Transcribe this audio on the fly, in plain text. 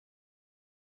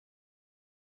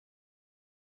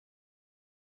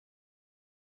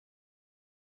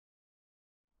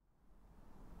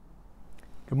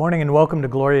Good morning and welcome to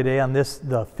Gloria Dei on this,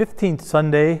 the 15th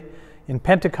Sunday in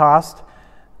Pentecost.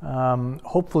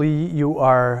 Hopefully you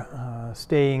are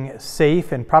staying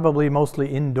safe and probably mostly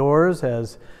indoors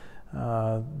as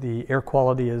the air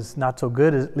quality is not so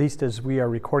good, at least as we are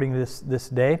recording this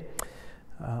day.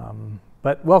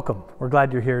 But welcome. We're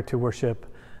glad you're here to worship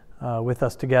with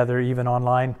us together, even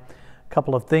online. A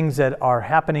couple of things that are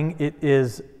happening. It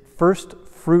is First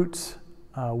Fruits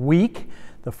Week,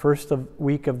 the first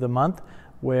week of the month,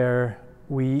 where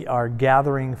we are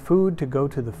gathering food to go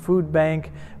to the food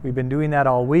bank. We've been doing that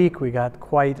all week. We got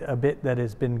quite a bit that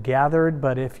has been gathered,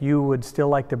 but if you would still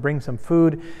like to bring some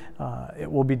food,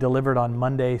 it will be delivered on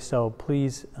Monday, so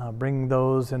please bring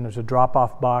those, and there's a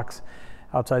drop-off box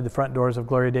outside the front doors of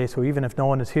Gloria Dei, so even if no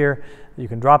one is here, you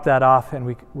can drop that off and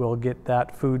we will get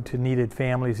that food to needed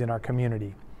families in our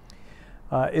community.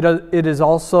 It is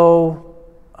also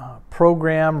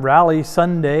program Rally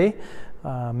Sunday.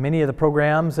 Many of the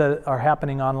programs that are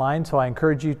happening online, so I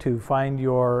encourage you to find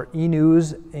your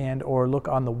e-news and or look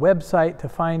on the website to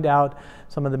find out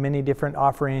some of the many different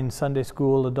offerings, Sunday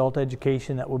school, adult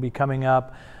education that will be coming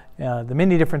up, the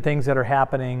many different things that are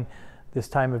happening this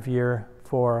time of year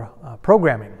for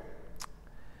programming.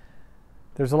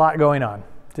 There's a lot going on.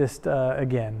 Just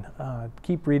again,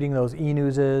 keep reading those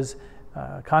e-newses,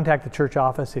 contact the church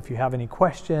office if you have any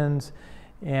questions,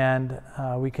 and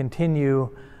we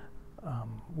continue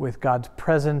with God's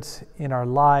presence in our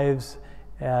lives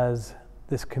as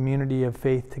this community of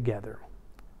faith together.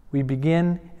 We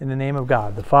begin in the name of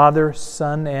God, the Father,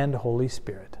 Son, and Holy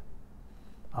Spirit.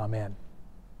 Amen.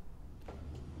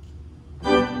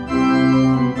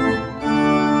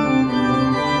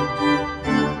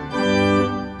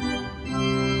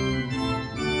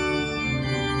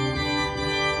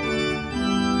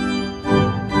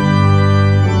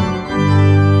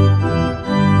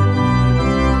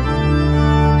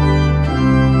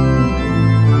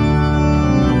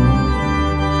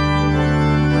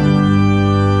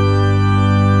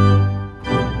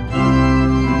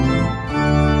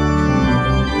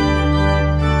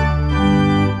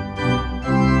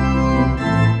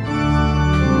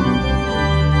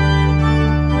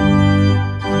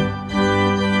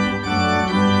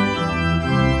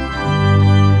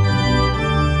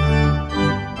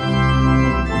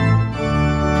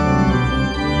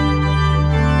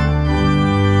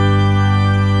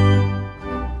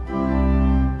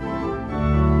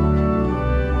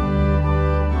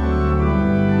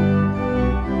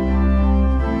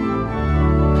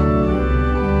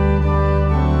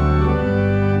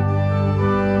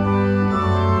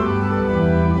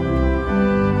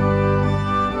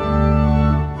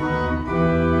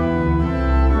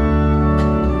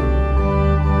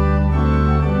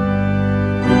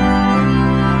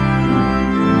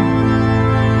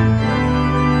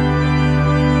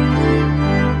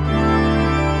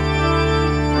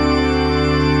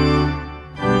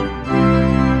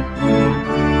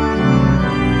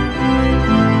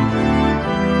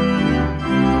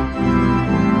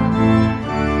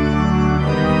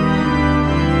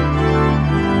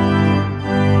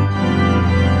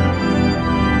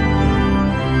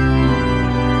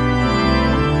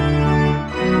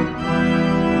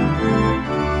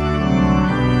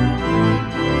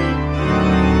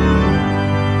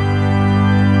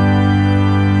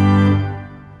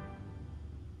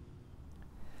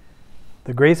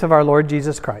 The grace of our Lord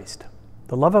Jesus Christ,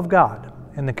 the love of God,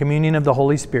 and the communion of the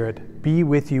Holy Spirit be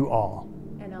with you all.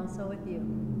 And also with you.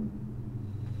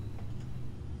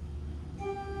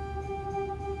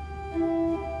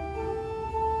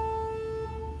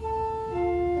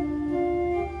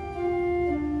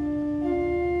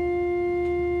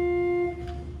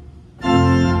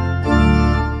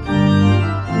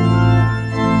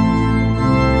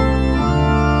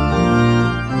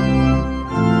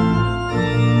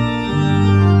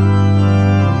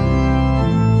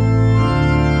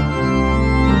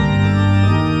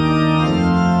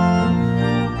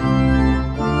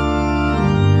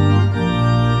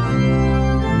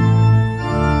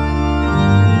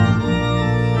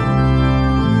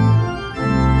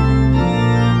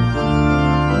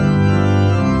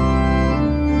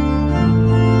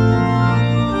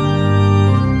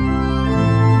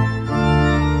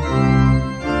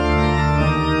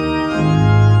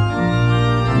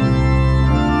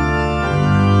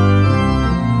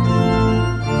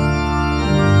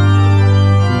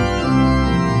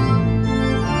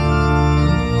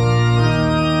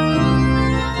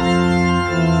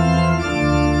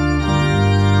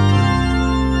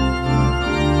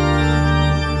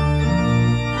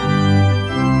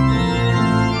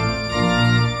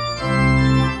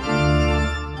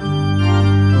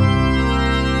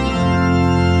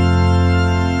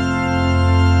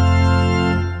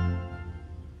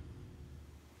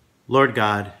 Lord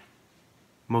God,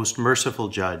 most merciful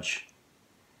Judge,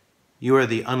 you are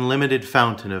the unlimited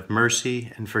fountain of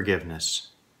mercy and forgiveness.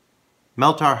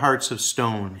 Melt our hearts of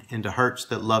stone into hearts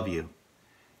that love you,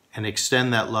 and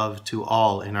extend that love to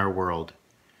all in our world.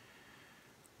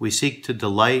 We seek to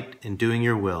delight in doing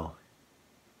your will,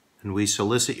 and we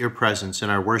solicit your presence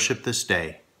in our worship this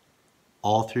day,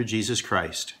 all through Jesus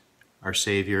Christ, our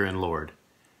Savior and Lord.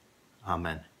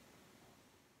 Amen.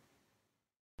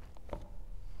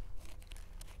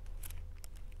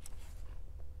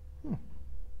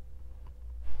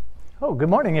 Oh, good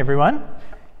morning, everyone.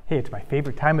 Hey, it's my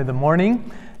favorite time of the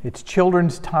morning. It's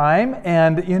children's time,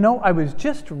 and you know, I was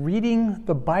just reading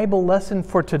the Bible lesson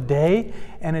for today,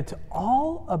 and it's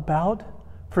all about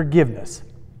forgiveness.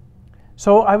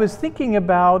 So I was thinking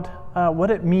about what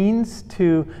it means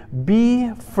to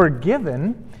be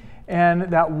forgiven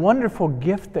and that wonderful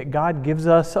gift that God gives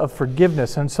us of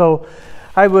forgiveness. And so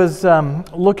I was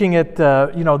looking at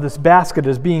this basket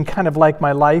as being kind of like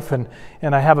my life, and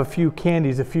I have a few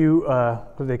candies, a few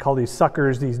what do they call these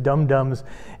suckers, these dum-dums,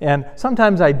 and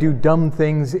sometimes I do dumb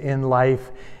things in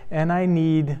life, and I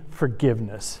need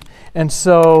forgiveness. And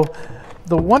so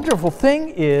the wonderful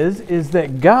thing is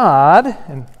that God,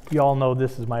 and you all know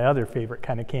this is my other favorite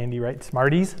kind of candy, right?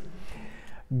 Smarties.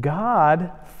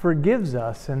 God forgives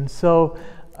us, and so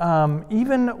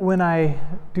even when I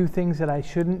do things that I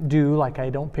shouldn't do, like I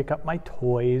don't pick up my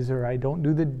toys, or I don't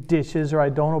do the dishes, or I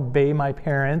don't obey my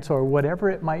parents, or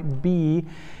whatever it might be,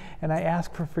 and I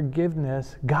ask for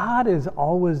forgiveness, God is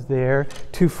always there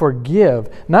to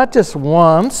forgive. Not just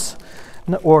once,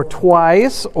 or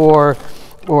twice, or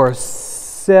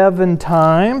 7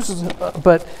 times,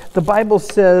 but the Bible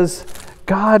says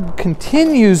God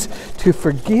continues to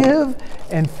forgive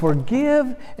and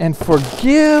forgive and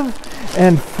forgive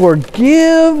and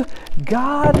forgive.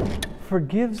 God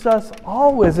forgives us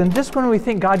always. And just when we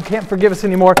think God can't forgive us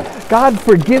anymore, God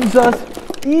forgives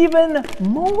us even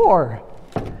more.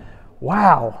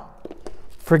 Wow.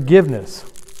 Forgiveness.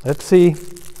 Let's see.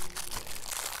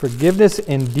 Forgiveness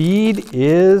indeed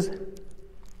is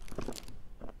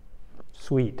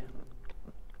sweet.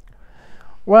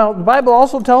 Well, the Bible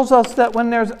also tells us that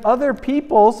when there's other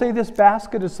people, say this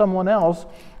basket is someone else,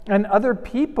 and other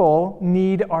people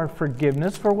need our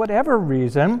forgiveness for whatever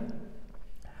reason,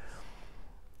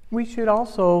 we should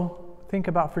also think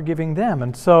about forgiving them.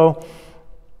 And so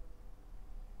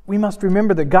we must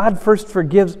remember that God first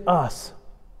forgives us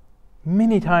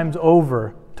many times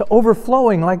over, to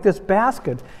overflowing like this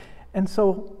basket. And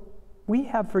so we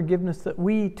have forgiveness that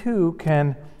we too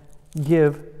can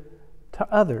give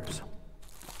to others.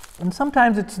 And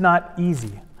sometimes it's not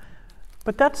easy,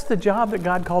 but that's the job that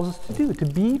God calls us to do, to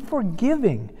be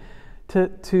forgiving,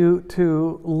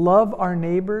 to love our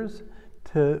neighbors,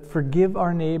 to forgive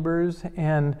our neighbors,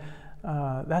 and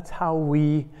that's how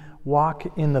we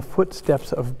walk in the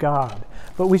footsteps of God.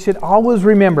 But we should always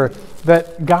remember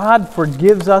that God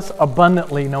forgives us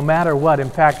abundantly no matter what.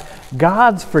 In fact,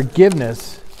 God's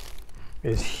forgiveness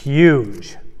is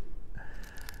huge.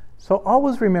 So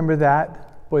always remember that,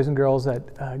 boys and girls,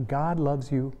 that God loves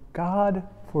you. God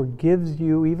forgives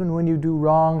you even when you do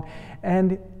wrong.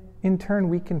 And in turn,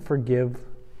 we can forgive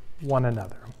one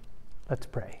another. Let's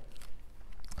pray.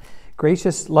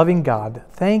 Gracious, loving God,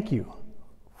 thank you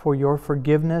for your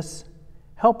forgiveness.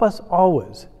 Help us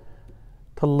always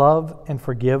to love and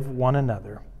forgive one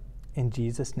another. In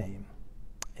Jesus' name,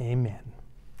 amen.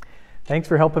 Thanks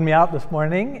for helping me out this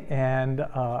morning, and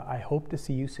I hope to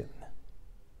see you soon.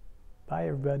 Bye,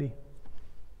 everybody.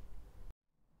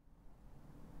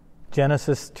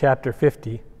 Genesis chapter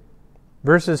 50,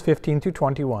 verses 15 through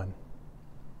 21.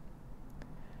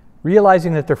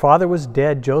 Realizing that their father was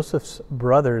dead, Joseph's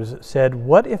brothers said,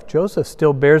 "What if Joseph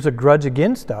still bears a grudge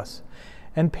against us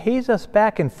and pays us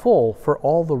back in full for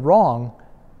all the wrong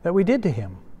that we did to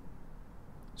him?"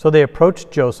 So they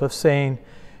approached Joseph, saying,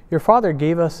 "Your father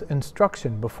gave us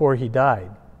instruction before he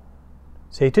died.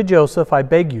 Say to Joseph, I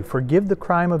beg you, forgive the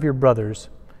crime of your brothers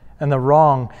and the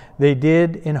wrong they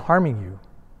did in harming you.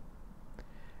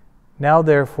 Now,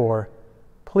 therefore,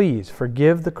 please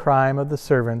forgive the crime of the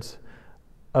servants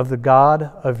of the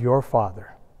God of your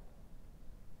father."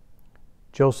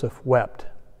 Joseph wept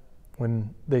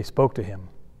when they spoke to him.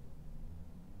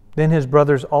 Then his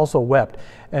brothers also wept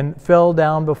and fell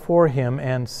down before him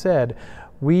and said,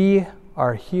 "We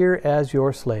are here as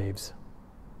your slaves."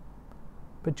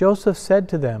 But Joseph said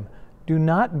to them, "Do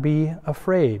not be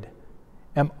afraid.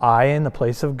 Am I in the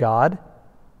place of God?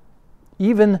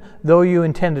 Even though you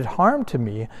intended harm to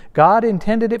me, God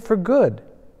intended it for good,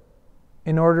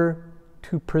 in order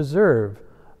to preserve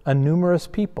a numerous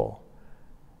people,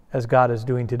 as God is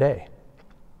doing today.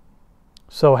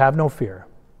 So have no fear.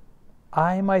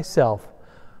 I myself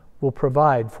will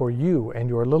provide for you and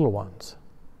your little ones."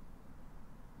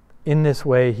 In this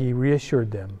way he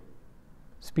reassured them,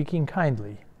 speaking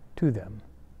kindly to them.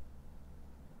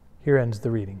 Here ends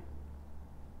the reading.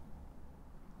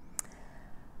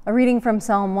 A reading from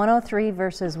Psalm 103,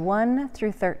 verses 1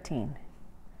 through 13.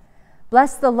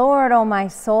 Bless the Lord, O my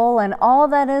soul, and all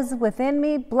that is within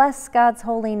me, bless God's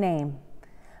holy name.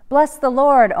 Bless the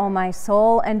Lord, O my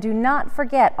soul, and do not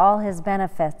forget all his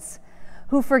benefits,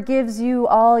 who forgives you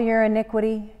all your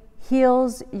iniquity,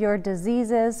 heals your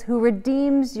diseases, who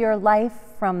redeems your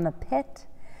life from the pit,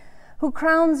 who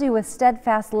crowns you with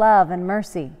steadfast love and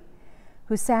mercy,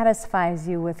 who satisfies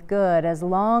you with good as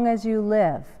long as you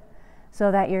live,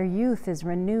 so that your youth is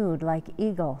renewed like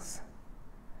eagles.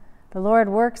 The Lord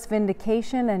works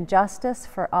vindication and justice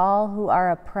for all who are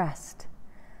oppressed.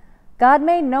 God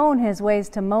made known his ways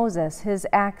to Moses, his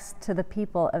acts to the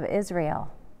people of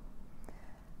Israel.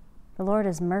 The Lord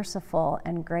is merciful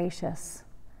and gracious,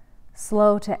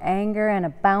 slow to anger and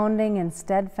abounding in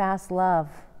steadfast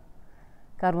love.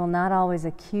 God will not always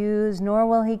accuse, nor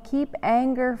will he keep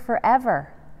anger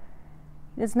forever.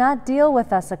 He does not deal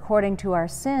with us according to our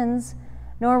sins,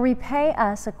 nor repay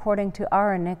us according to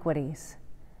our iniquities.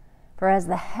 For as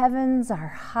the heavens are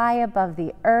high above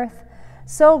the earth,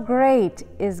 so great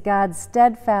is God's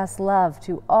steadfast love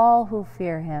to all who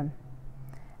fear him.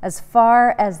 As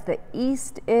far as the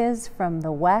east is from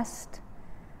the west,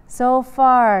 so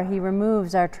far he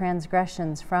removes our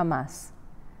transgressions from us.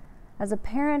 As a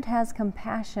parent has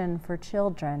compassion for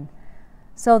children,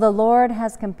 so the Lord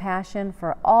has compassion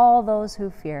for all those who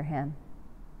fear him.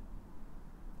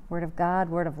 Word of God,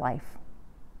 word of life.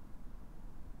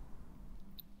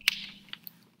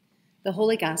 The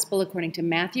Holy Gospel according to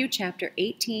Matthew chapter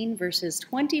 18, verses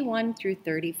 21 through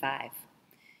 35.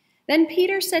 Then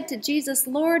Peter said to Jesus,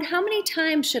 "Lord, how many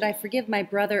times should I forgive my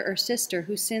brother or sister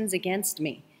who sins against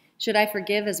me? Should I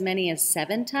forgive as many as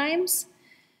 7 times?"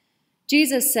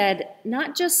 Jesus said,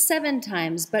 "Not just 7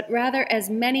 times, but rather as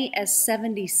many as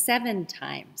 77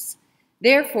 times.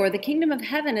 Therefore, the kingdom of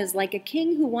heaven is like a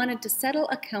king who wanted to settle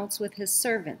accounts with his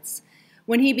servants.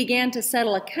 When he began to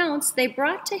settle accounts, they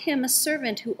brought to him a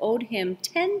servant who owed him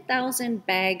 10,000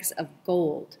 bags of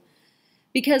gold.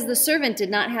 Because the servant did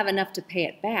not have enough to pay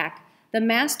it back, the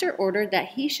master ordered that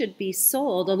he should be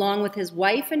sold along with his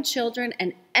wife and children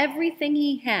and everything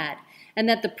he had, and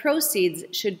that the proceeds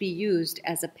should be used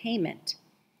as a payment.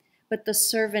 But the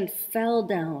servant fell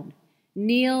down,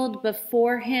 kneeled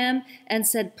before him, and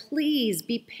said, 'Please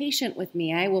be patient with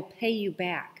me, I will pay you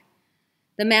back.'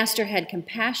 The master had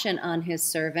compassion on his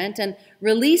servant and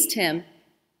released him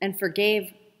and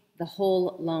forgave the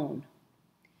whole loan.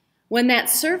 When that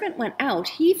servant went out,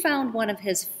 he found one of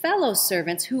his fellow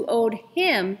servants who owed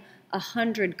him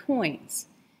 100 coins.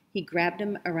 He grabbed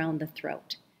him around the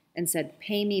throat and said,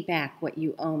 'Pay me back what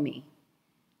you owe me.'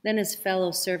 Then his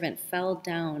fellow servant fell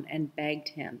down and begged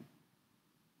him,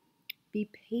 'Be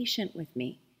patient with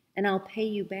me, and I'll pay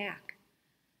you back.'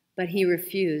 But he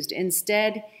refused.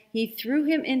 Instead, he threw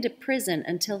him into prison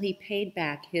until he paid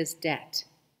back his debt.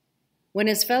 When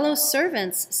his fellow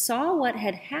servants saw what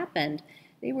had happened,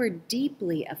 they were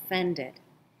deeply offended.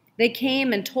 They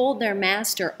came and told their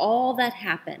master all that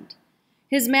happened.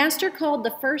 His master called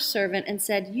the first servant and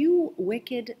said, 'You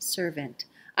wicked servant,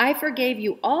 I forgave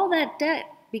you all that debt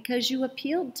because you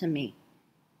appealed to me.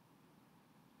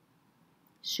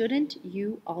 Shouldn't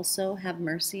you also have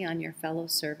mercy on your fellow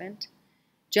servant,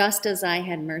 just as I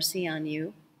had mercy on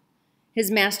you?' His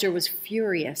master was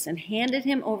furious and handed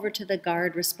him over to the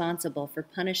guard responsible for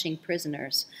punishing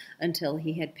prisoners until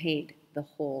he had paid the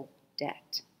whole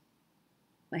debt.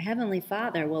 My heavenly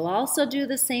Father will also do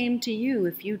the same to you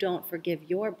if you don't forgive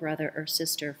your brother or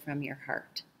sister from your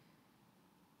heart."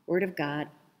 Word of God,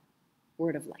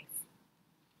 word of life.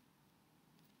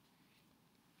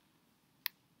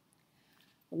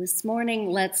 Well, this morning,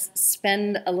 let's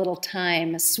spend a little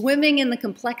time swimming in the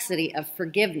complexity of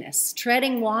forgiveness,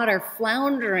 treading water,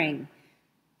 floundering,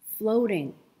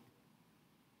 floating.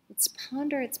 Let's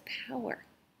ponder its power.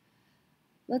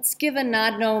 Let's give a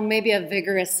nod, no, maybe a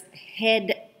vigorous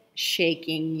head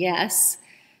shaking yes,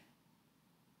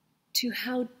 to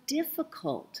how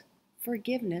difficult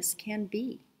forgiveness can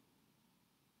be.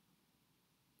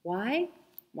 Why?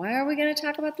 Why are we going to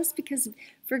talk about this? Because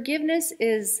forgiveness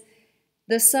is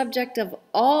the subject of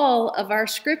all of our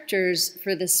scriptures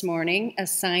for this morning,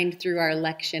 assigned through our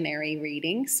lectionary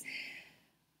readings.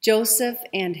 Joseph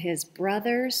and his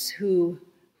brothers who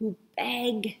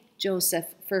beg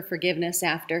Joseph for forgiveness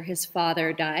after his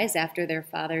father dies, after their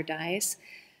father dies,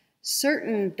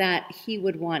 certain that he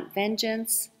would want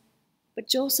vengeance, But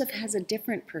Joseph has a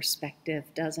different perspective,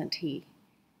 doesn't he?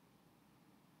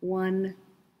 One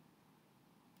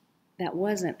that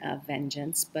wasn't of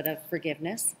vengeance, but of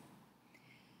forgiveness.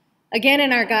 Again,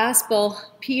 in our gospel,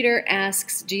 Peter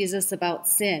asks Jesus about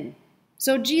sin.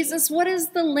 So, Jesus, what is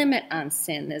the limit on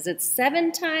sin? Is it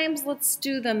 7 times? Let's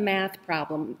do the math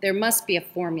problem. There must be a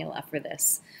formula for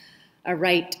this, a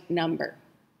right number.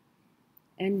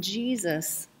 And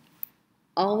Jesus,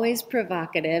 always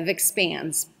provocative,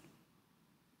 expands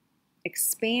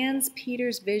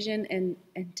Peter's vision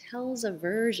and tells a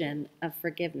version of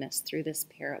forgiveness through this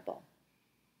parable.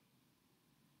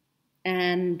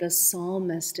 And the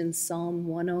psalmist in Psalm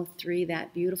 103,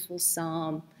 that beautiful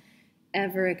psalm,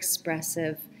 ever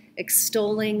expressive,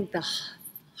 extolling the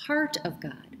heart of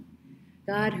God,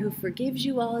 God who forgives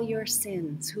you all your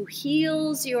sins, who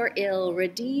heals your ill,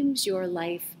 redeems your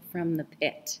life from the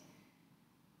pit.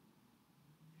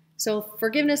 So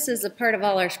forgiveness is a part of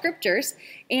all our scriptures,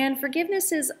 and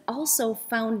forgiveness is also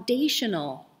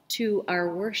foundational to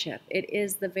our worship. It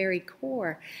is the very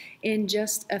core. In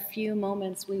just a few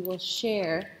moments, we will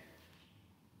share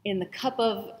in the cup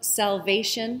of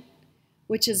salvation,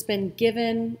 which has been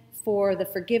given for the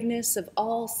forgiveness of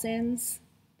all sins,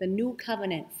 the new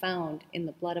covenant found in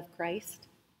the blood of Christ.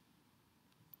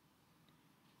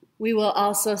 We will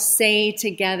also say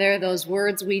together those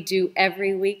words we do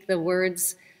every week, the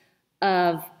words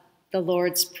of the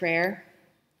Lord's Prayer.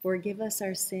 Forgive us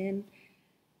our sin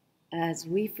as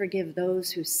we forgive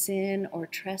those who sin or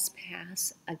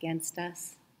trespass against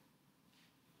us.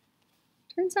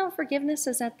 Turns out forgiveness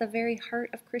is at the very heart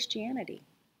of Christianity.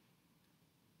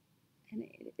 And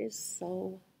it is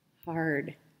so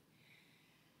hard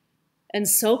and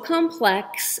so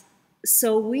complex.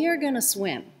 So we are going to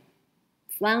swim,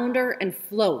 flounder, and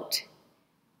float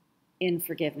in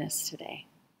forgiveness today.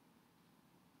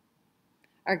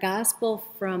 Our gospel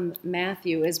from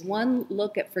Matthew is one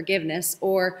look at forgiveness,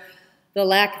 or the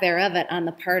lack thereof it on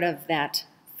the part of that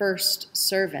first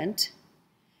servant.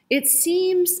 It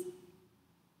seems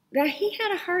that he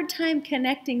had a hard time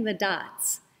connecting the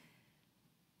dots.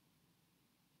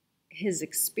 His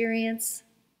experience,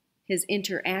 his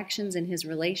interactions, and his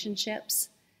relationships.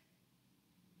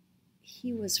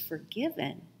 He was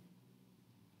forgiven,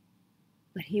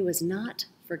 but he was not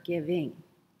forgiving.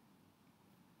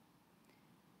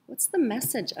 What's the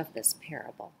message of this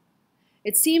parable?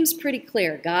 It seems pretty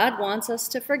clear. God wants us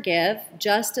to forgive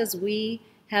just as we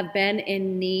have been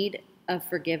in need of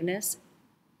forgiveness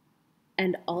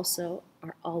and also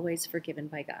are always forgiven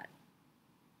by God.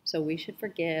 So we should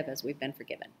forgive as we've been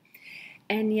forgiven.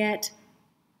 And yet,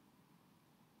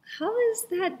 how is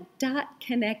that dot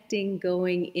connecting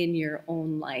going in your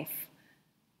own life?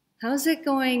 How's it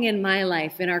going in my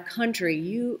life, in our country?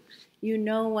 You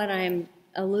know what I'm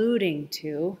alluding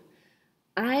to.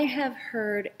 I have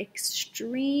heard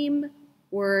extreme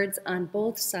words on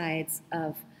both sides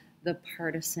of the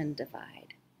partisan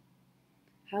divide.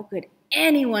 How could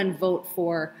anyone vote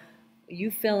for you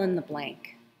fill in the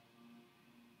blank?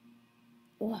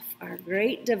 Oof, our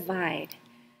great divide.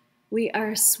 We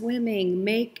are swimming,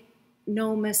 make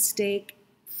no mistake,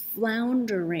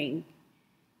 floundering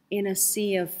in a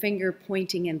sea of finger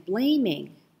pointing and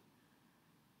blaming.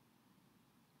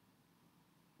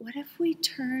 What if we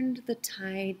turned the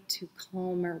tide to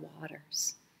calmer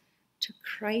waters, to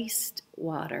Christ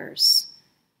waters,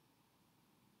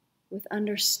 with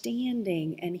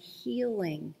understanding and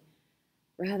healing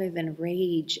rather than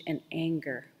rage and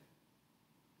anger?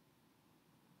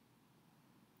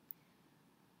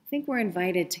 I think we're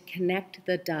invited to connect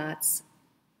the dots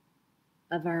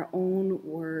of our own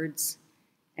words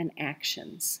and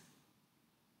actions.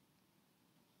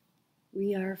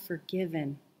 We are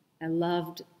forgiven. I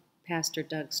loved Pastor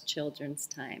Doug's children's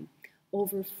time.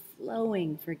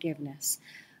 Overflowing forgiveness.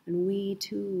 And we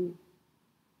too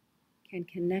can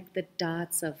connect the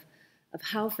dots of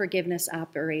how forgiveness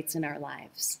operates in our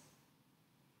lives.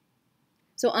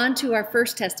 So on to our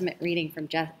First Testament reading from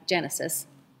Genesis.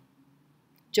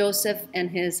 Joseph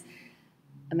and his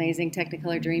amazing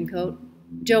Technicolor Dreamcoat.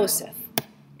 Joseph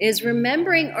is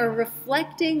remembering or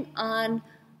reflecting on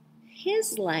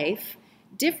his life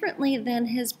differently than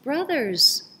his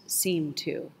brothers seem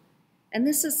to. And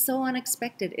this is so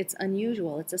unexpected. It's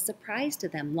unusual. It's a surprise to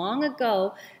them. Long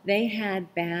ago, they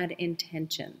had bad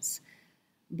intentions.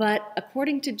 But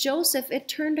according to Joseph, it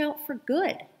turned out for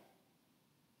good.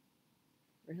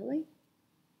 Really?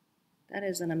 That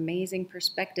is an amazing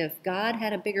perspective. God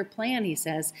had a bigger plan, he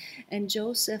says, and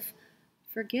Joseph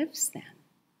forgives them.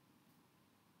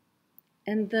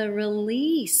 And the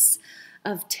release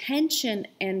of tension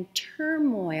and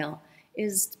turmoil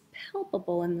is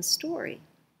palpable in the story.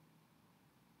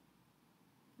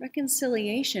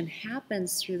 Reconciliation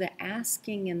happens through the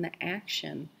asking and the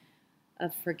action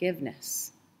of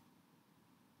forgiveness.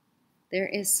 There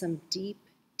is some deep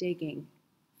digging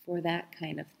for that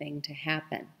kind of thing to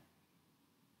happen.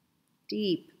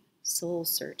 Deep soul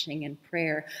searching and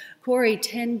prayer. Corrie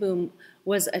ten Boom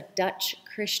was a Dutch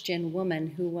Christian woman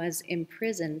who was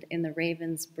imprisoned in the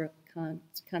Ravensbrück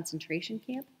concentration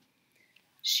camp.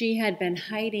 She had been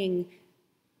hiding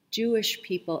Jewish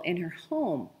people in her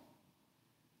home,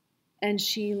 and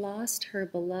she lost her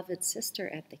beloved sister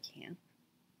at the camp.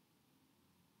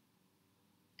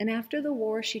 And after the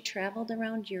war, she traveled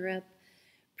around Europe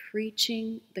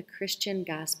preaching the Christian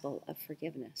gospel of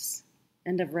forgiveness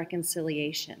and of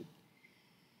reconciliation.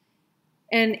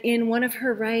 And in one of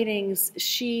her writings,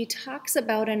 she talks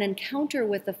about an encounter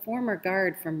with a former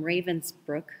guard from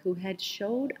Ravensbrück who had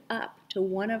showed up to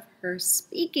one of her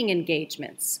speaking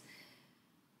engagements.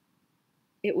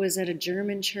 It was at a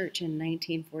German church in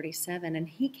 1947, and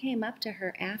he came up to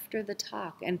her after the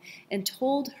talk and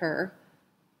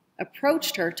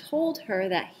approached her, told her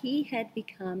that he had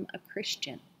become a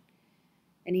Christian.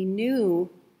 And he knew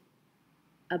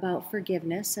about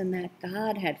forgiveness and that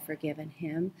God had forgiven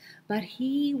him, but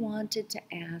he wanted to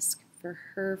ask for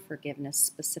her forgiveness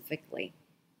specifically.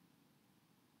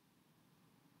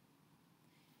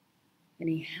 And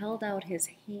he held out his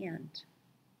hand.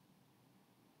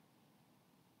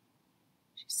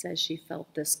 She says she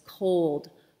felt this cold,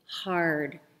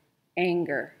 hard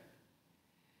anger.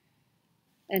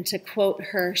 And to quote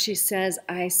her, she says,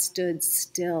 "I stood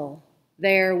still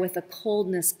there with a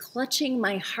coldness clutching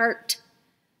my heart.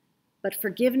 But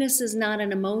forgiveness is not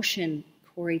an emotion,"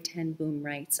 Corrie ten Boom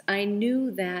writes. "I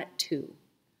knew that too.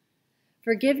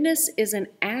 Forgiveness is an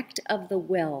act of the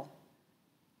will,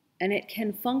 and it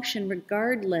can function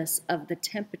regardless of the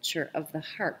temperature of the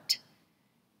heart."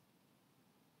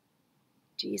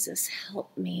 "Jesus,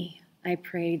 help me," I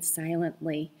prayed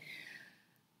silently.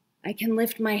 "I can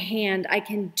lift my hand. I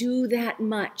can do that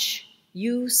much.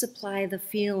 You supply the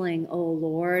feeling, O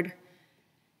Lord."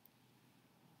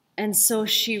 And so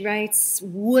she writes,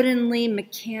 woodenly,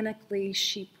 mechanically,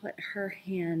 she put her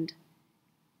hand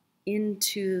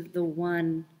into the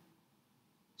one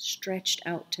stretched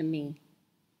out to me.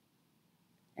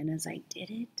 And as I did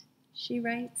it, she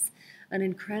writes, an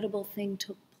incredible thing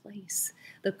took place.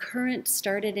 The current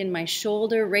started in my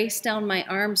shoulder, raced down my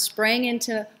arm, sprang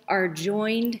into our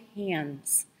joined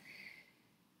hands.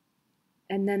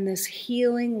 And then this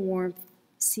healing warmth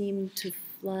seemed to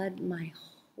flood my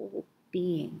whole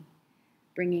being,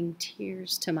 bringing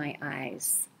tears to my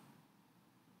eyes.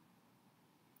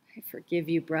 "I forgive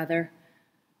you, brother,"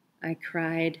 I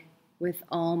cried with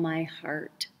all my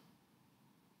heart.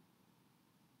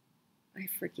 "I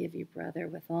forgive you, brother,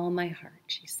 with all my heart,"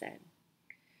 she said.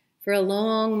 For a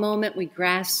long moment, we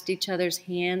grasped each other's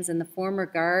hands, and the former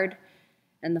guard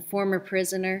and the former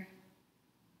prisoner.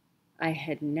 I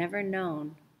had never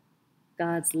known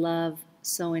God's love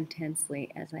so intensely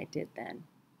as I did then.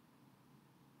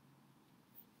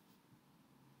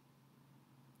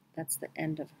 That's the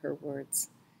end of her words.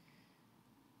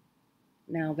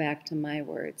 Now back to my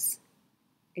words.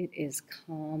 It is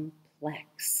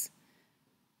complex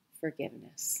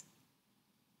forgiveness.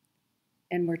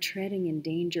 And we're treading in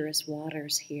dangerous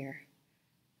waters here.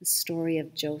 The story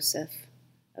of Joseph,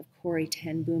 of Corrie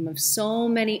ten Boom, of so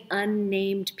many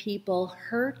unnamed people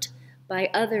hurt by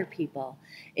other people.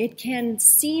 It can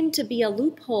seem to be a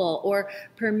loophole or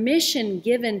permission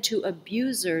given to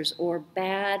abusers or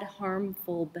bad,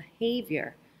 harmful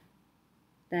behavior,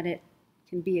 that it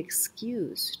can be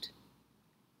excused.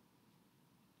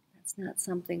 That's not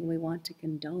something we want to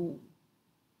condone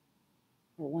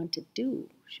or want to do,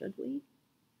 should we?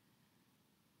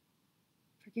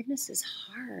 Forgiveness is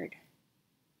hard,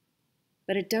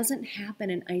 but it doesn't happen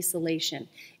in isolation.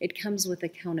 It comes with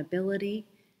accountability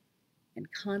and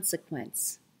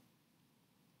consequence.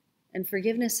 And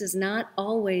forgiveness is not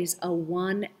always a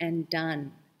one and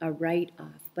done, a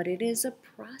write-off, but it is a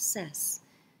process.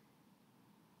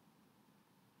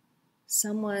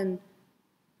 Someone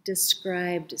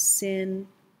described sin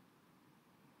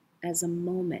as a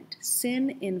moment.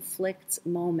 Sin inflicts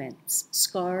moments,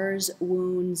 scars,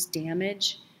 wounds,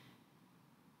 damage.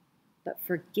 But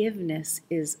forgiveness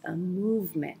is a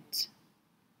movement.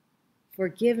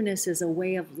 Forgiveness is a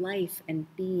way of life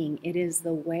and being. It is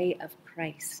the way of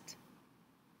Christ.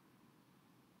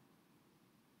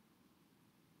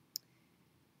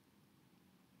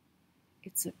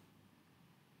 It's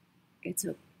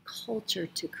a culture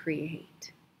to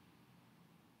create.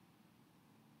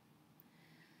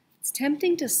 It's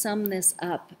tempting to sum this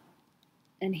up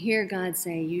and hear God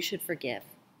say, "You should forgive."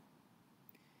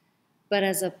 but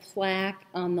as a plaque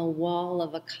on the wall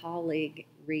of a colleague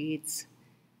reads,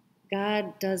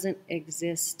 God doesn't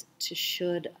exist to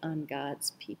should on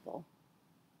God's people.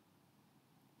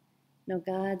 No,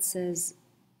 God says,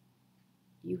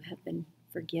 you have been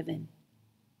forgiven.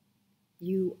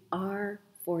 You are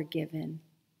forgiven.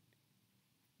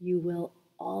 You will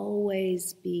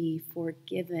always be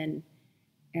forgiven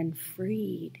and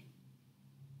freed.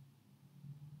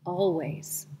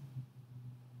 Always.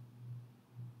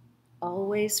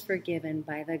 Always forgiven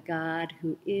by the God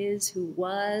who is, who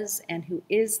was, and who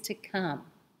is to come.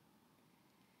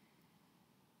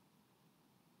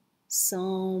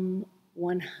 Psalm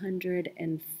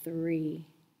 103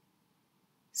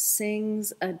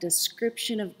 sings a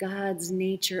description of God's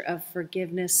nature of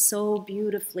forgiveness so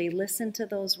beautifully. Listen to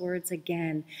those words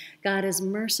again. God is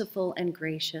merciful and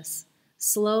gracious,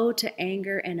 slow to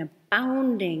anger and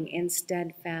abounding in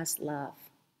steadfast love.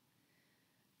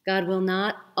 God will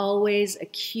not always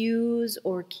accuse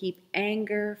or keep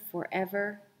anger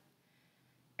forever.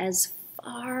 As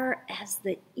far as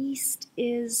the east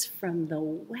is from the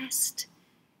west,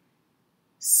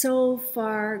 so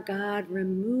far God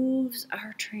removes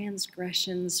our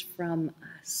transgressions from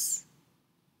us.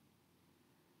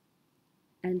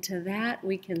 And to that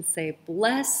we can say,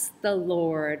 bless the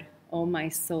Lord, O my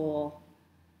soul.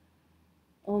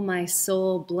 O my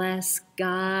soul, bless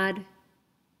God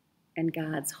and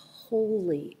God's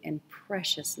holy and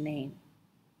precious name.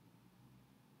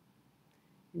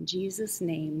 In Jesus'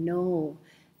 name, know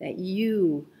that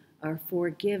you are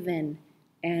forgiven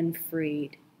and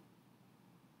freed.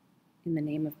 In the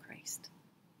name of Christ.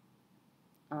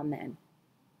 Amen.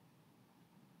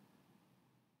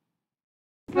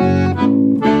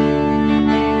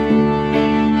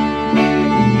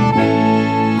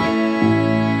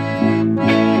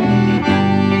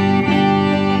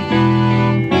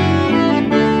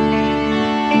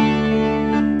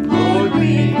 Lord,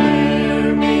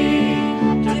 prepare me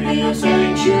to be a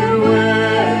sanctuary,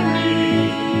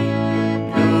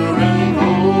 pure and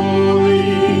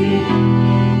holy,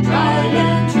 tried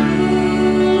and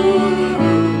true.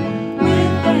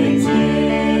 With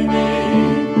thanksgiving,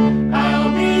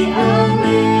 I'll be a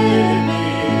living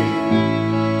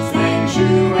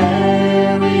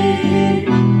sanctuary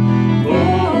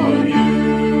for you.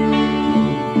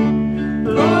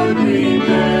 Lord,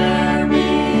 prepare me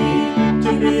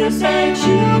to be a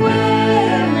sanctuary,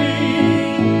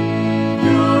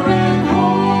 pure and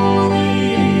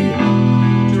holy,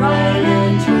 tried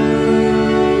and true.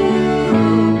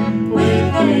 With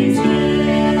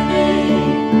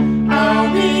thanksgiving,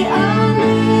 I'll be a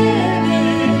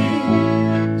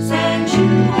living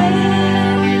sanctuary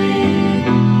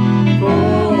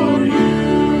for you.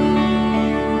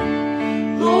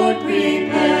 Lord,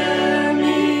 prepare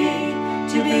me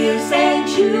to be a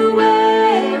sanctuary,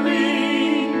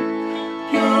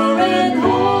 pure and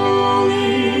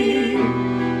holy,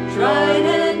 tried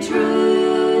and true.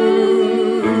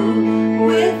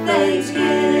 With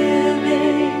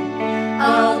thanksgiving,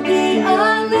 I'll be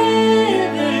a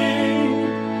living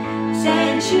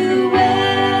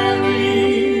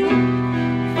sanctuary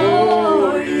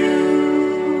for you.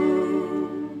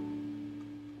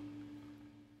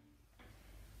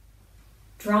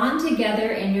 Drawn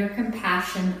together in your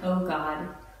compassion, O God,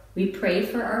 we pray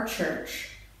for our church,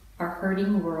 our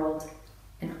hurting world,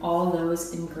 and all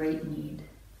those in great need.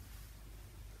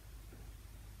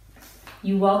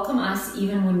 You welcome us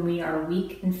even when we are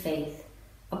weak in faith.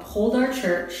 Uphold our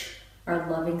church, our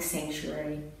loving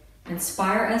sanctuary.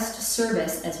 Inspire us to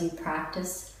service as we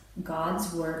practice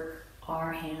God's work,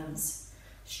 our hands.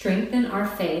 Strengthen our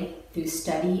faith through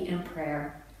study and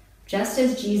prayer. Just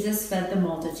as Jesus fed the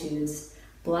multitudes,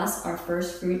 bless our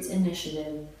First Fruits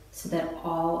initiative so that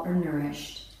all are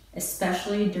nourished,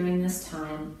 especially during this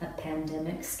time of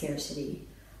pandemic scarcity.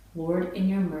 Lord, in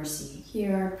your mercy,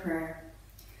 Hear our prayer.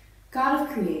 God of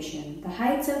creation, the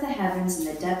heights of the heavens and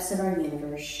the depths of our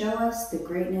universe show us the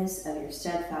greatness of your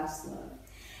steadfast love.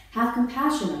 Have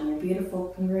compassion on your beautiful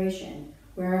creation,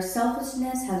 where our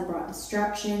selfishness has brought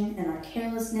destruction and our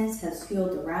carelessness has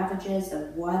fueled the ravages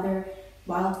of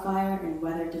wildfire and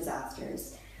weather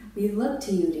disasters. We look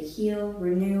to you to heal,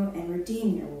 renew, and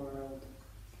redeem your world.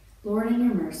 Lord, in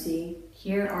your mercy,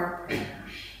 hear our prayer.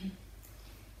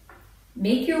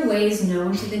 Make your ways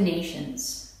known to the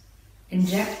nations.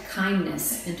 Inject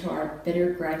kindness into our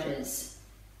bitter grudges.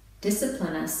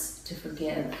 Discipline us to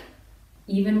forgive,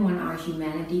 even when our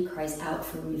humanity cries out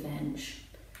for revenge.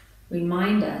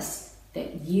 Remind us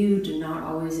that you do not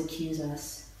always accuse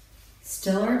us.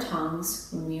 Still our tongues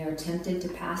when we are tempted to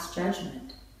pass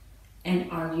judgment and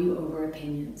argue over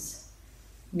opinions.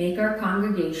 Make our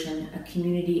congregation a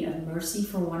community of mercy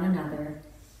for one another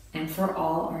and for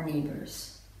all our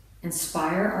neighbors.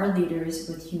 Inspire our leaders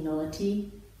with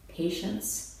humility,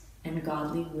 patience, and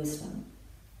godly wisdom.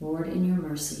 Lord, in your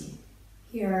mercy.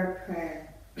 Hear our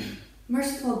prayer.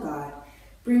 Merciful God,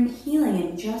 bring healing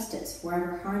and justice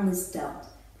wherever harm is dealt.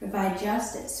 Provide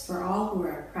justice for all who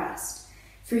are oppressed.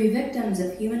 Free victims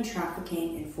of human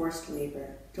trafficking and forced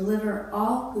labor. Deliver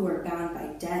all who are bound by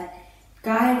debt.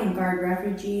 Guide and guard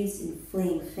refugees in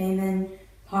fleeing famine,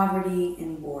 poverty,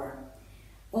 and war.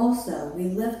 Also, we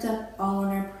lift up all on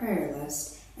our prayer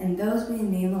list and those we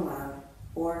name aloud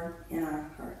or in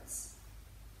our hearts.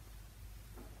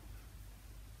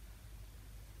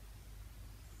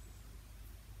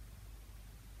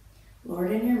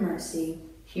 Lord, in your mercy,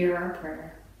 hear our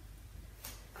prayer.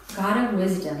 God of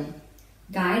wisdom,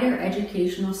 guide our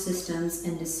educational systems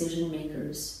and decision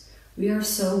makers. We are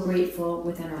so grateful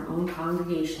within our own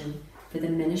congregation for the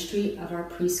ministry of our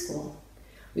preschool.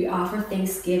 We offer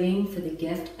thanksgiving for the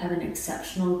gift of an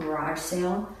exceptional garage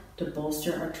sale to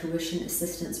bolster our tuition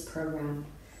assistance program.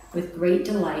 With great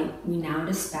delight, we now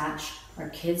dispatch our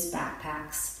kids'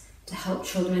 backpacks to help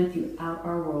children throughout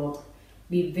our world.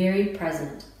 Be very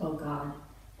present, O God,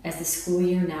 as the school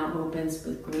year now opens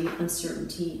with great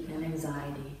uncertainty and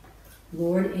anxiety.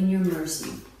 Lord, in your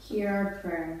mercy, hear our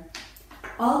prayer.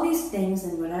 All these things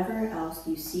and whatever else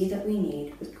you see that we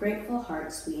need, with grateful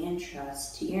hearts we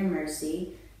entrust to your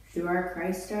mercy through our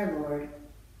Christ our Lord.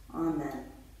 Amen.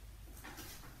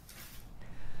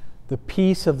 The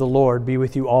peace of the Lord be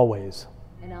with you always.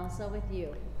 And also with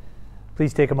you.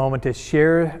 Please take a moment to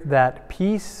share that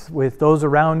peace with those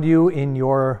around you in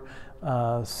your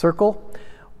circle,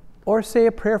 or say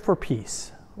a prayer for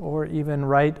peace, or even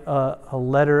write a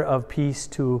letter of peace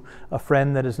to a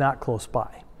friend that is not close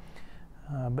by.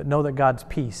 But know that God's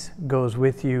peace goes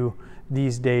with you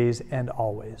these days and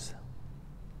always.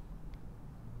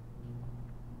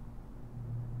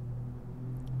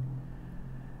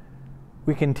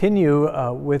 We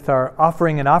continue with our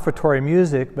offering and offertory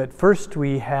music, but first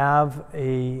we have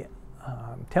a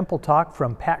temple talk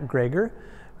from Pat Greger,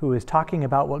 who is talking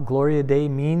about what Gloria Dei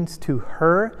means to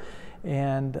her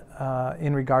and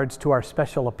in regards to our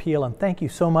special appeal. And thank you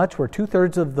so much. We're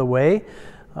 2/3 of the way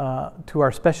to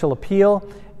our special appeal,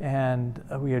 and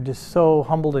we are just so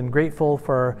humbled and grateful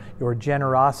for your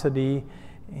generosity,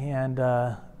 and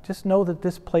just know that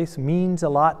this place means a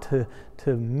lot to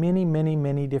many, many,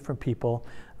 many different people,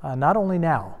 not only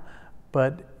now,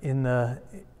 but in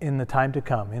the time to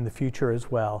come, in the future as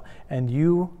well. And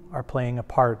you are playing a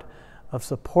part of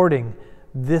supporting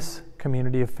this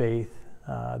community of faith,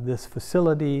 this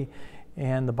facility,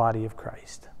 and the body of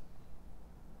Christ.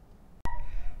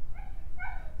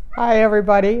 Hi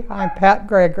everybody, I'm Pat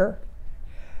Greger,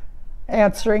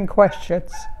 answering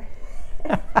questions.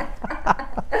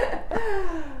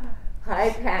 Hi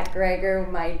Pat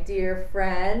Greger, my dear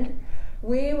friend.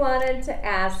 We wanted to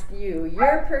ask you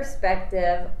your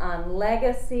perspective on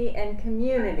legacy and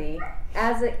community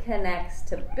as it connects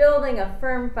to building a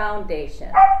firm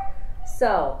foundation.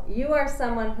 So, you are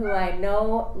someone who I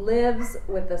know lives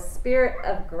with a spirit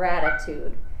of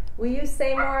gratitude. Will you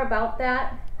say more about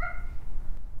that?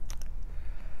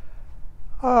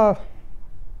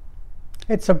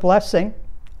 It's a blessing,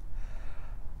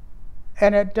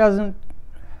 and it doesn't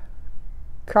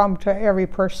come to every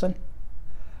person.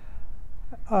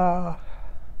 And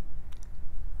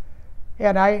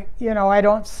I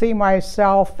don't see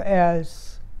myself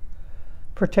as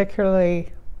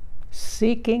particularly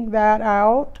seeking that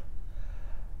out.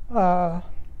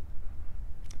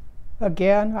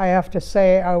 Again, I have to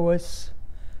say I was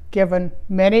given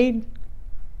many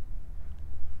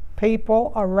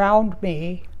people around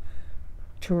me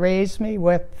to raise me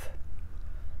with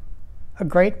a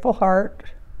grateful heart,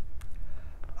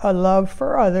 a love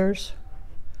for others.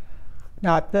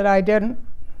 Not that I didn't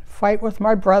fight with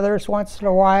my brothers once in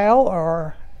a while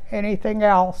or anything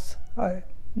else,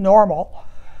 normal,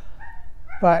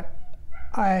 but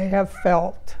I have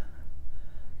felt,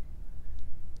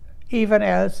 even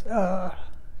as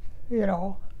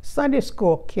Sunday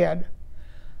school kid,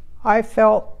 I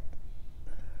felt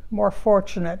more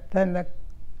fortunate than the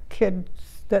kids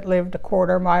that lived a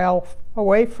quarter mile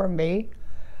away from me,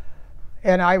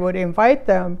 and I would invite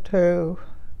them to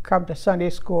come to Sunday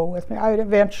school with me. I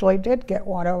eventually did get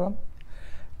one of them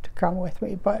to come with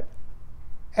me, but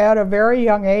at a very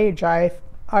young age I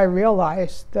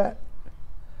realized that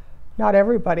not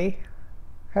everybody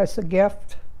has the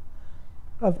gift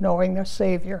of knowing the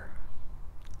Savior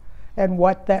and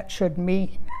what that should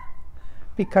mean,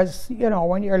 because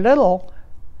when you're little,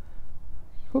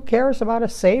 who cares about a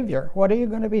Savior? What are you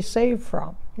going to be saved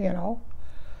from,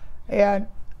 And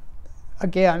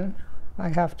again, I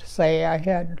have to say I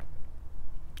had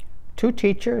 2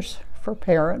 teachers for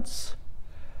parents,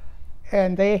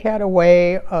 and they had a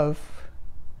way of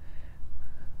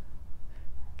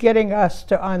getting us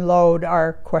to unload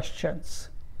our questions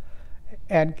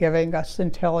and giving us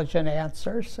intelligent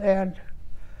answers. And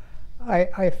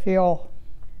I feel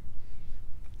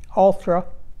ultra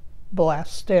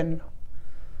blessed in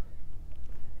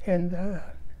the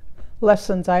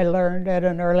lessons I learned at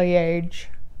an early age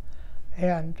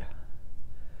and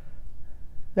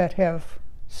that have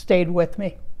stayed with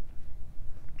me.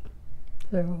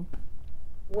 So.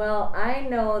 Well, I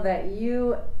know that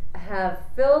you have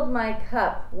filled my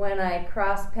cup when I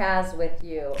cross paths with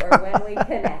you or when we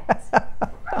connect.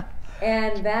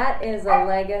 And that is a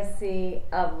legacy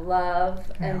of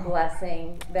love and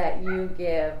blessing that you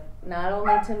give not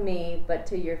only to me, but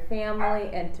to your family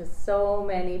and to so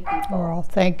many people. Well,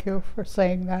 thank you for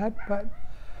saying that. But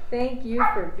thank you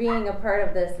for being a part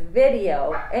of this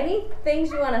video. Any things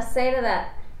you want to say to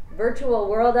that virtual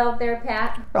world out there,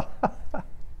 Pat?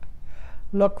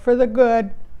 Look for the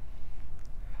good.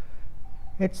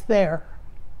 It's there.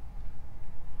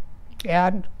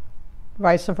 And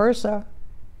vice versa.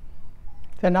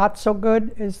 The not so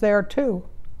good is there too.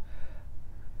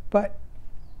 But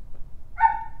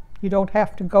you don't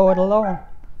have to go it alone.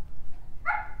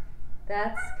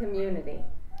 That's community.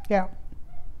 Yeah.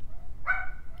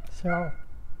 So.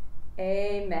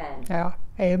 Amen. Yeah,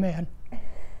 amen.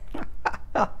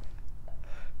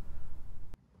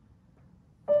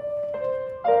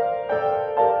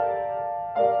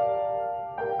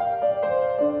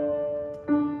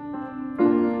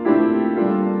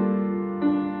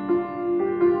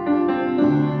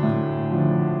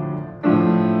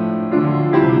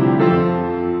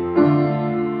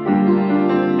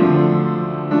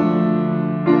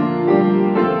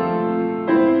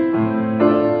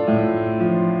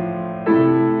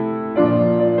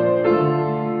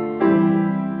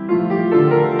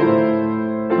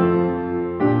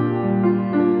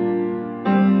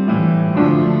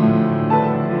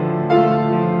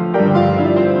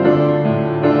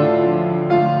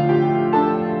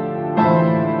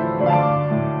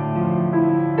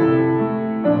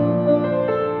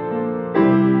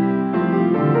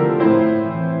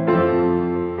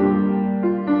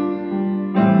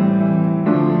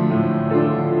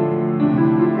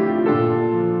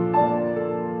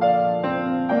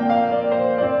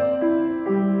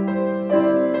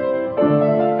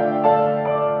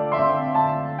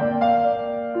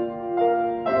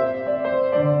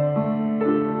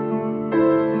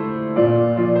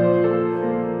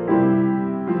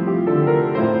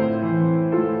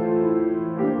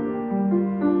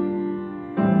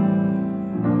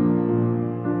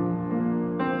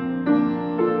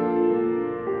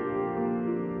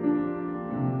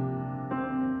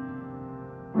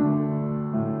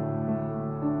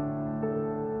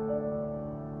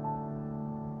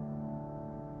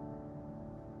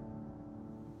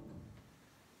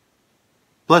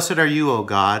 Blessed are you, O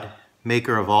God,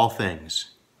 maker of all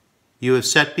things. You have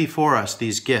set before us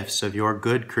these gifts of your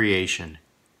good creation.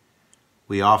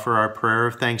 We offer our prayer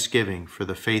of thanksgiving for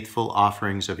the faithful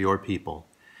offerings of your people,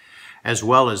 as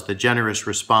well as the generous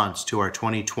response to our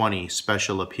 2020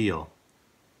 special appeal.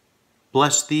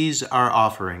 Bless these our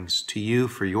offerings to you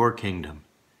for your kingdom.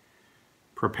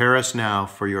 Prepare us now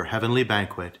for your heavenly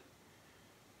banquet.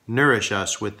 Nourish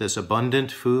us with this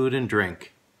abundant food and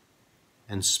drink,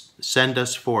 and send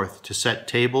us forth to set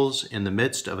tables in the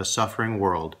midst of a suffering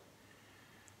world.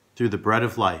 Through the bread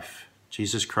of life,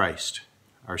 Jesus Christ,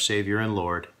 our Savior and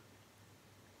Lord.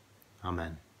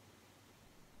 Amen.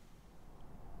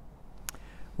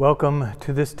 Welcome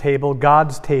to this table,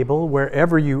 God's table,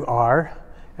 wherever you are.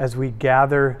 As we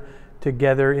gather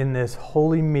together in this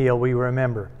holy meal, we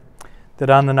remember that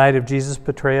on the night of Jesus'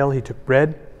 betrayal, he took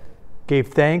bread, gave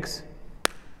thanks,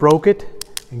 broke it,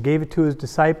 and gave it to his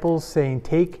disciples, saying,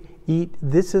 "Take, eat,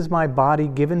 this is my body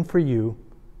given for you.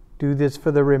 Do this for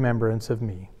the remembrance of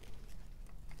me."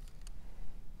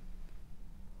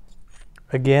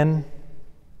 Again,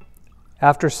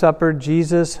 after supper,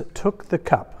 Jesus took the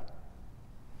cup.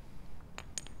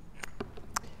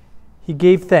 He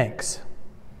gave thanks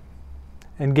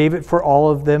and gave it for all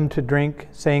of them to drink,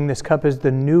 saying, "This cup is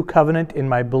the new covenant in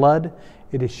my blood.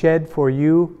 It is shed for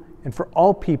you and for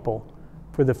all people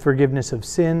for the forgiveness of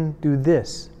sin. Do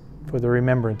this for the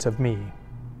remembrance of me."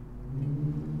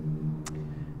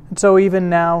 And so even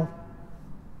now,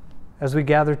 as we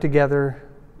gather together,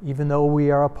 even though we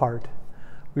are apart,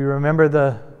 we remember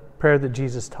the prayer that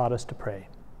Jesus taught us to pray.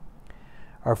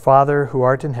 Our Father, who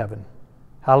art in heaven,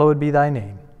 hallowed be thy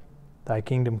name. Thy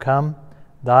kingdom come,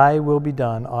 Thy will be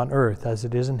done on earth as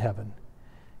it is in heaven.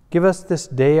 Give us this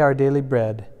day our daily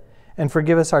bread, and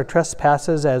forgive us our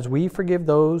trespasses as we forgive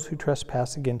those who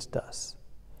trespass against us.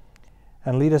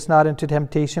 And lead us not into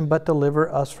temptation, but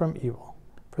deliver us from evil.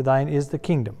 For thine is the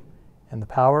kingdom, and the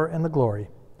power, and the glory,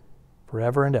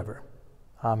 forever and ever.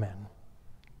 Amen.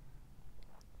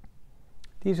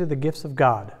 These are the gifts of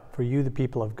God for you, the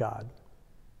people of God.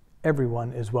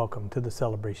 Everyone is welcome to the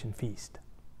celebration feast.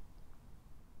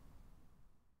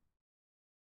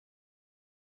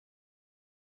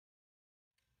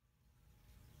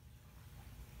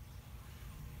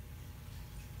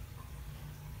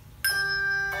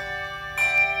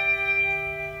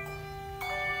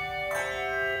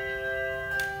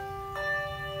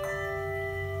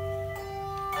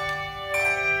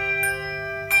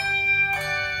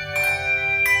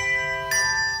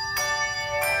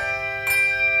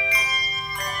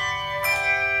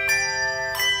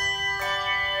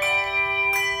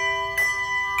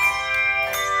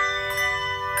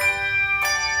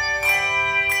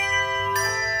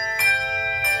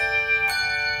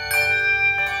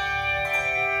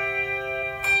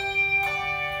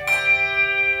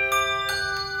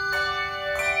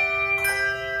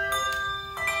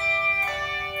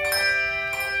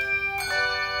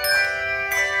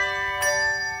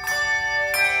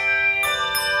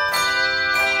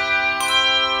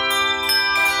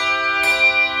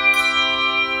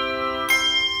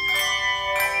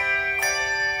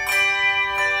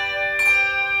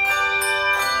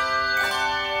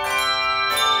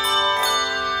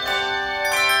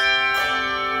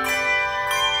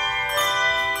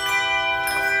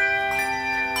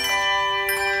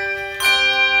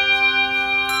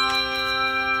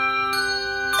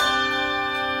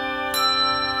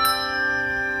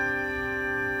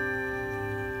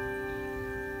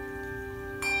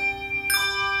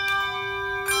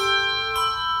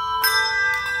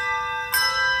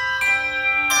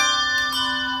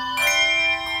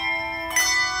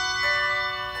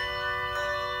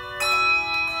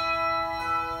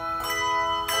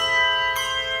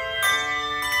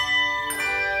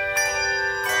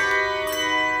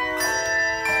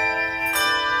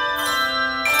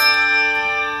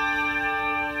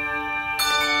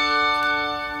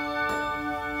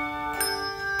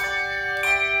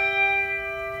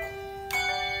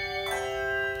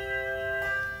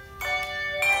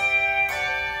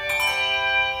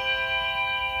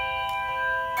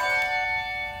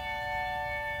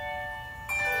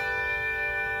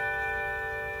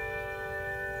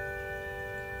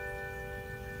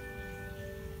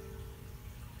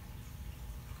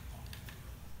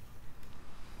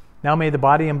 Now may the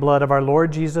body and blood of our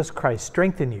Lord Jesus Christ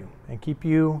strengthen you and keep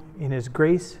you in his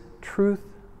grace, truth,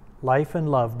 life, and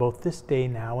love, both this day,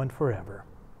 now, and forever.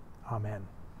 Amen.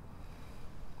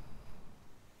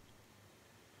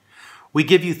 We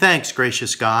give you thanks,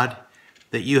 gracious God,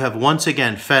 that you have once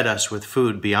again fed us with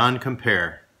food beyond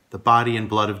compare, the body and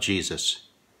blood of Jesus.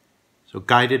 So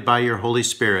guided by your Holy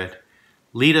Spirit,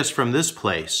 lead us from this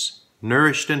place,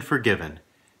 nourished and forgiven,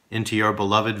 into your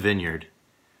beloved vineyard.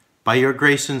 By your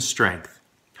grace and strength,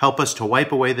 help us to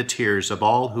wipe away the tears of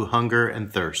all who hunger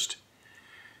and thirst.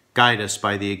 Guide us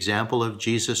by the example of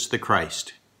Jesus the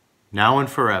Christ, now and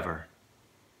forever.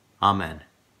 Amen.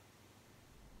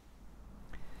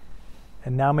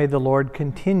 And now may the Lord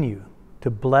continue to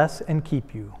bless and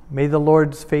keep you. May the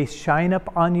Lord's face shine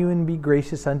up on you and be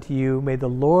gracious unto you. May the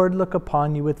Lord look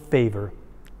upon you with favor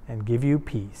and give you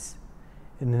peace.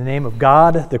 In the name of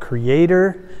God, the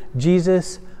Creator,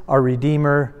 Jesus, our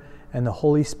Redeemer, and the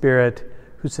Holy Spirit,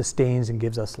 who sustains and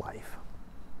gives us life.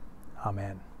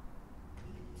 Amen.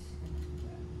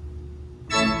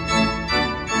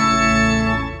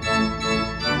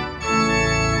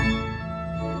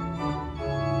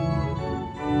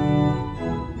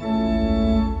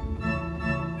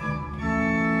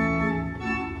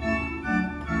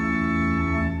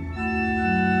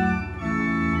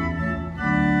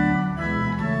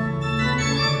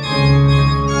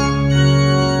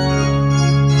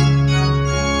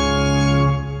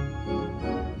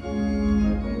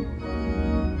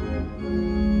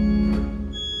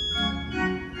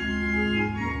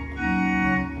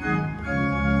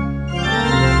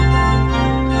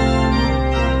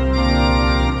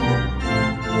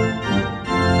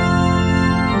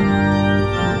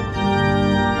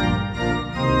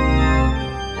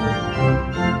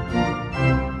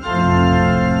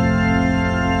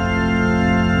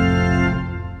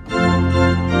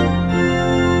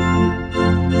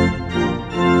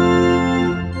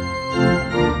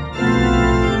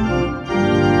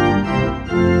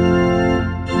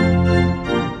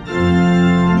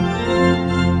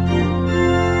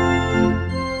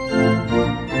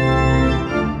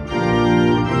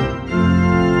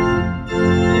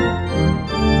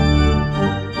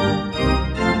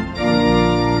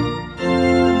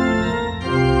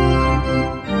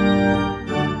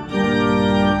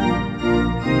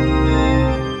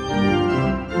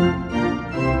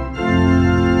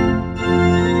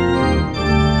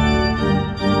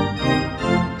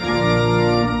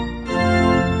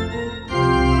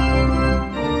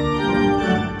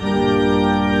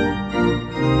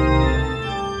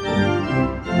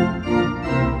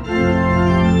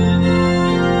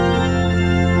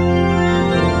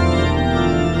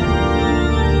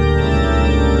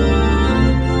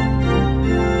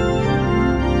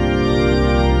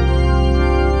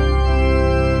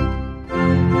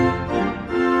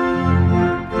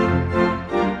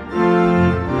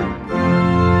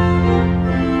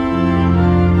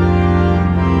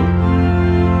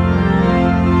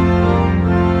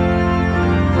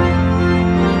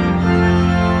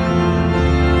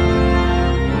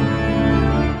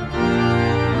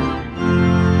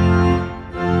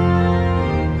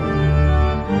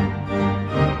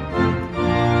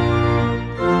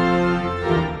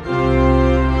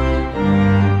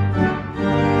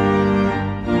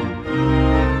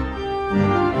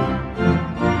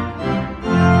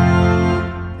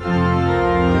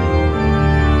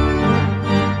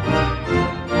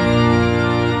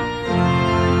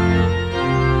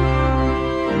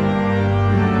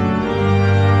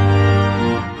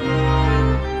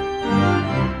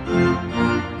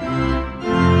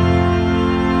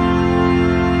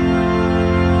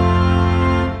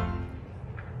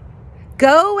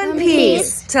 Go in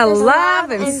peace to love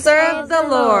and serve the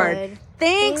Lord.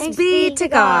 Thanks be to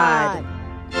God.